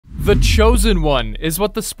The Chosen One is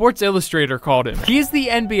what the Sports Illustrator called him. He is the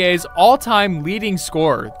NBA's all-time leading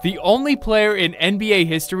scorer, the only player in NBA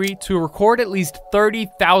history to record at least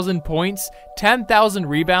 30,000 points, 10,000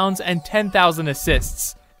 rebounds, and 10,000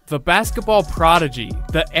 assists. The basketball prodigy,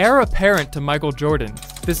 the heir apparent to Michael Jordan,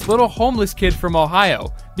 this little homeless kid from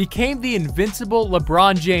Ohio, became the invincible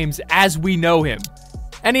LeBron James as we know him.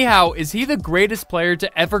 Anyhow, is he the greatest player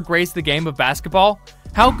to ever grace the game of basketball?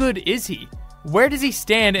 How good is he? Where does he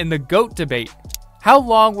stand in the GOAT debate? How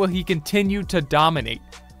long will he continue to dominate?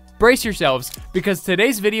 Brace yourselves, because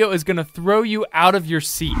today's video is going to throw you out of your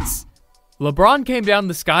seats. LeBron came down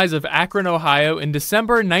the skies of Akron, Ohio in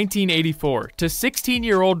December 1984 to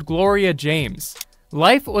 16-year-old Gloria James.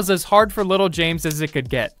 Life was as hard for little James as it could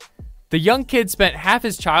get. The young kid spent half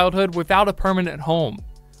his childhood without a permanent home.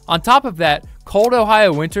 On top of that, cold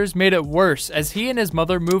Ohio winters made it worse as he and his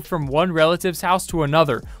mother moved from one relative's house to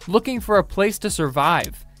another, looking for a place to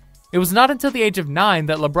survive. It was not until the age of 9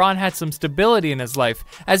 that LeBron had some stability in his life,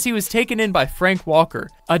 as he was taken in by Frank Walker,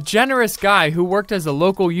 a generous guy who worked as a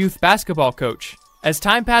local youth basketball coach. As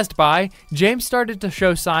time passed by, James started to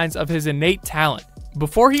show signs of his innate talent.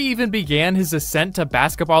 Before he even began his ascent to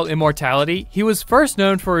basketball immortality, he was first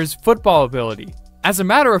known for his football ability. As a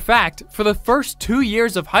matter of fact, for the first 2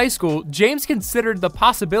 years of high school, James considered the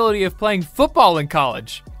possibility of playing football in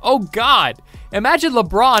college. Oh God, imagine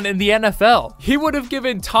LeBron in the NFL. He would have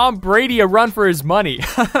given Tom Brady a run for his money.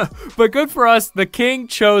 But good for us, the king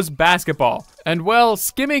chose basketball. And well,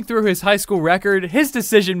 skimming through his high school record, his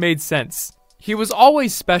decision made sense. He was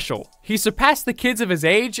always special. He surpassed the kids of his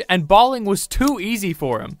age, and balling was too easy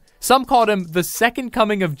for him. Some called him the second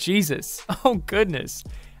coming of Jesus. Oh goodness.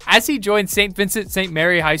 As he joined St. Vincent St.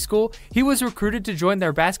 Mary High School, he was recruited to join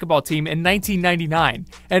their basketball team in 1999.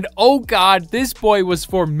 And oh God, this boy was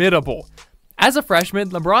formidable. As a freshman,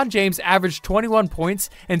 LeBron James averaged 21 points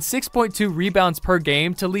and 6.2 rebounds per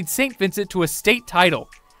game to lead St. Vincent to a state title.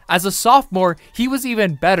 As a sophomore, he was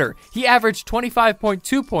even better. He averaged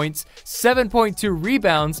 25.2 points, 7.2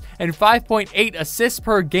 rebounds, and 5.8 assists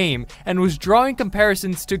per game, and was drawing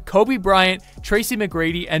comparisons to Kobe Bryant, Tracy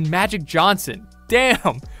McGrady, and Magic Johnson.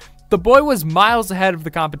 Damn! The boy was miles ahead of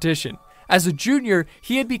the competition. As a junior,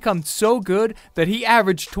 he had become so good that he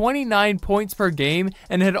averaged 29 points per game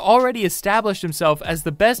and had already established himself as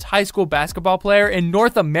the best high school basketball player in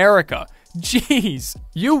North America. Jeez,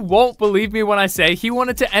 you won't believe me when I say he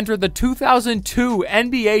wanted to enter the 2002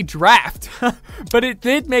 NBA draft. But it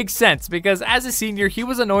did make sense because as a senior, he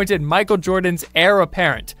was anointed Michael Jordan's heir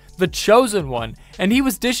apparent, the chosen one, and he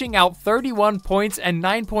was dishing out 31 points and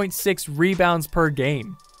 9.6 rebounds per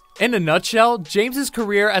game. In a nutshell, James's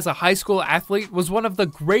career as a high school athlete was one of the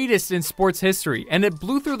greatest in sports history, and it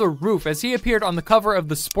blew through the roof as he appeared on the cover of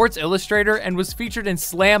the Sports Illustrator and was featured in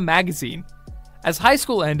Slam magazine. As high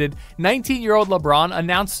school ended, 19-year-old LeBron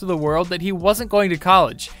announced to the world that he wasn't going to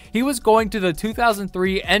college. He was going to the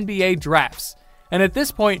 2003 NBA drafts. And at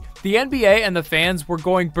this point, the NBA and the fans were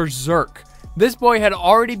going berserk. This boy had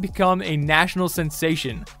already become a national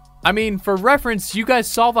sensation. I mean, for reference, you guys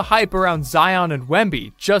saw the hype around Zion and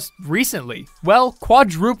Wemby just recently. Well,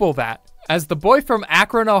 quadruple that. As the boy from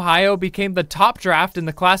Akron, Ohio became the top draft in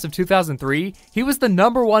the class of 2003, he was the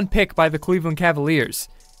 #1 pick by the Cleveland Cavaliers.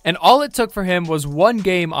 And all it took for him was one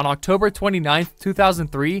game on October 29,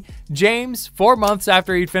 2003. James, 4 months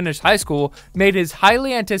after he'd finished high school, made his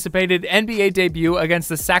highly anticipated NBA debut against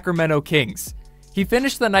the Sacramento Kings. He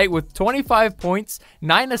finished the night with 25 points,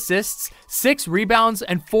 9 assists, 6 rebounds,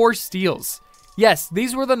 and 4 steals. Yes,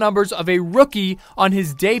 these were the numbers of a rookie on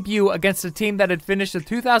his debut against a team that had finished the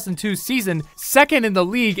 2002 season second in the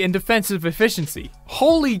league in defensive efficiency.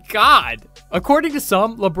 Holy God! According to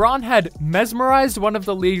some, LeBron had mesmerized one of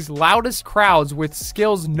the league's loudest crowds with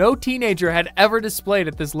skills no teenager had ever displayed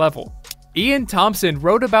at this level. Ian Thompson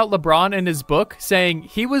wrote about LeBron in his book, saying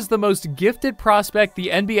he was the most gifted prospect the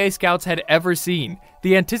NBA scouts had ever seen.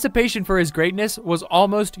 The anticipation for his greatness was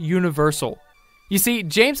almost universal. You see,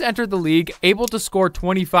 James entered the league able to score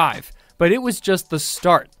 25, but it was just the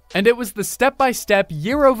start. And it was the step-by-step,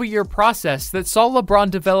 year-over-year process that saw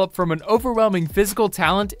LeBron develop from an overwhelming physical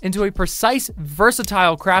talent into a precise,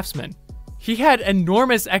 versatile craftsman. He had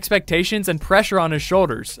enormous expectations and pressure on his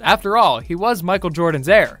shoulders. After all, he was Michael Jordan's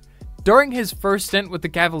heir. During his first stint with the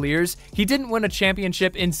Cavaliers, he didn't win a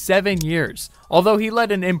championship in 7 years, although he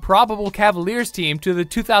led an improbable Cavaliers team to the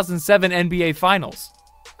 2007 NBA Finals.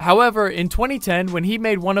 However, in 2010, when he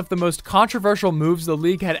made one of the most controversial moves the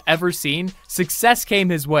league had ever seen, success came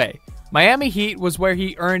his way. Miami Heat was where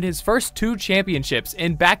he earned his first 2 championships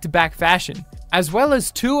in back-to-back fashion, as well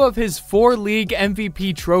as 2 of his 4 league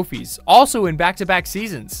MVP trophies, also in back-to-back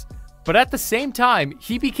seasons. But at the same time,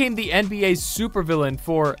 he became the NBA's supervillain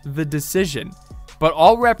for The Decision. But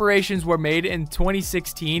all reparations were made in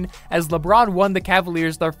 2016 as LeBron won the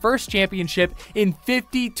Cavaliers their first championship in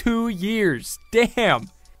 52 years. Damn!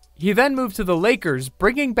 He then moved to the Lakers,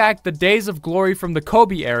 bringing back the days of glory from the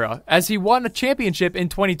Kobe era as he won a championship in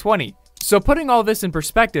 2020. So putting all this in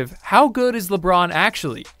perspective, how good is LeBron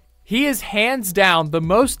actually? He is hands down the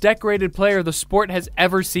most decorated player the sport has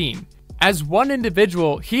ever seen. As one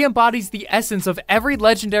individual, he embodies the essence of every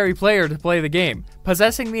legendary player to play the game,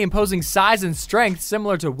 possessing the imposing size and strength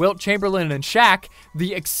similar to Wilt Chamberlain and Shaq,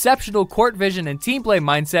 the exceptional court vision and team play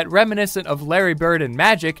mindset reminiscent of Larry Bird and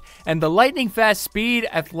Magic, and the lightning-fast speed,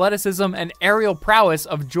 athleticism, and aerial prowess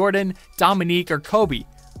of Jordan, Dominique, or Kobe.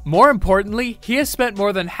 More importantly, he has spent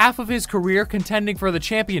more than half of his career contending for the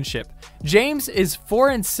championship. James is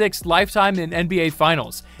 4-6 lifetime in NBA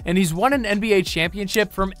Finals, and he's won an NBA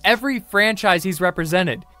championship from every franchise he's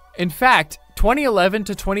represented. In fact, 2011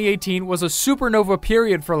 to 2018 was a supernova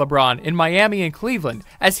period for LeBron in Miami and Cleveland,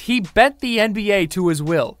 as he bent the NBA to his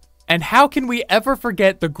will. And how can we ever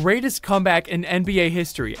forget the greatest comeback in NBA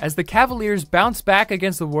history as the Cavaliers bounced back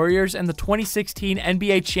against the Warriors in the 2016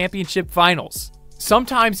 NBA Championship Finals?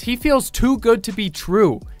 Sometimes he feels too good to be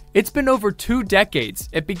true. It's been over 2 decades.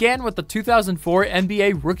 It began with the 2004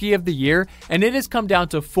 NBA Rookie of the Year, and it has come down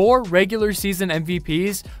to 4 regular season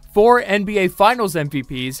MVPs, 4 NBA Finals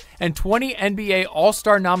MVPs, and 20 NBA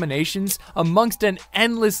All-Star nominations amongst an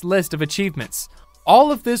endless list of achievements.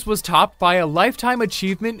 All of this was topped by a lifetime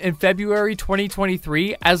achievement in February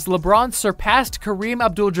 2023 as LeBron surpassed Kareem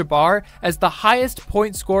Abdul-Jabbar as the highest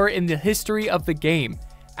point scorer in the history of the game.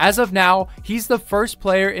 As of now, he's the first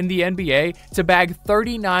player in the NBA to bag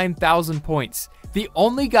 39,000 points, the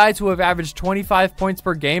only guy to have averaged 25 points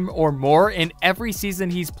per game or more in every season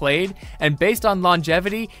he's played, and based on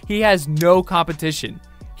longevity, he has no competition.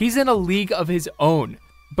 He's in a league of his own.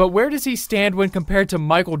 But where does he stand when compared to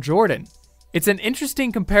Michael Jordan? It's an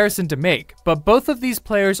interesting comparison to make, but both of these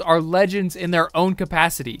players are legends in their own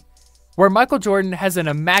capacity. Where Michael Jordan has an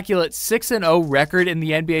immaculate 6-0 record in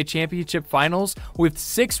the NBA Championship Finals with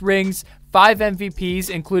 6 rings, 5 MVPs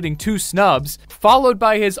including 2 snubs, followed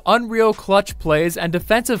by his unreal clutch plays and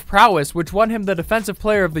defensive prowess which won him the Defensive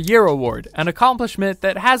Player of the Year award, an accomplishment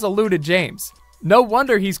that has eluded James. No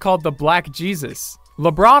wonder he's called the Black Jesus.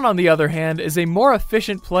 LeBron, on the other hand, is a more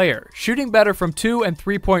efficient player, shooting better from 2 and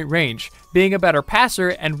 3-point range, being a better passer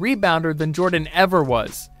and rebounder than Jordan ever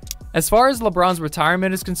was. As far as LeBron's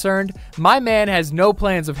retirement is concerned, my man has no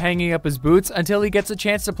plans of hanging up his boots until he gets a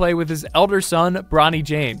chance to play with his elder son, Bronny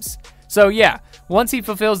James. So yeah, once he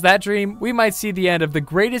fulfills that dream, we might see the end of the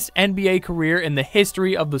greatest NBA career in the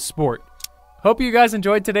history of the sport. Hope you guys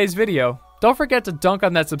enjoyed today's video. Don't forget to dunk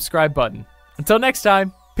on that subscribe button. Until next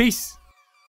time, peace!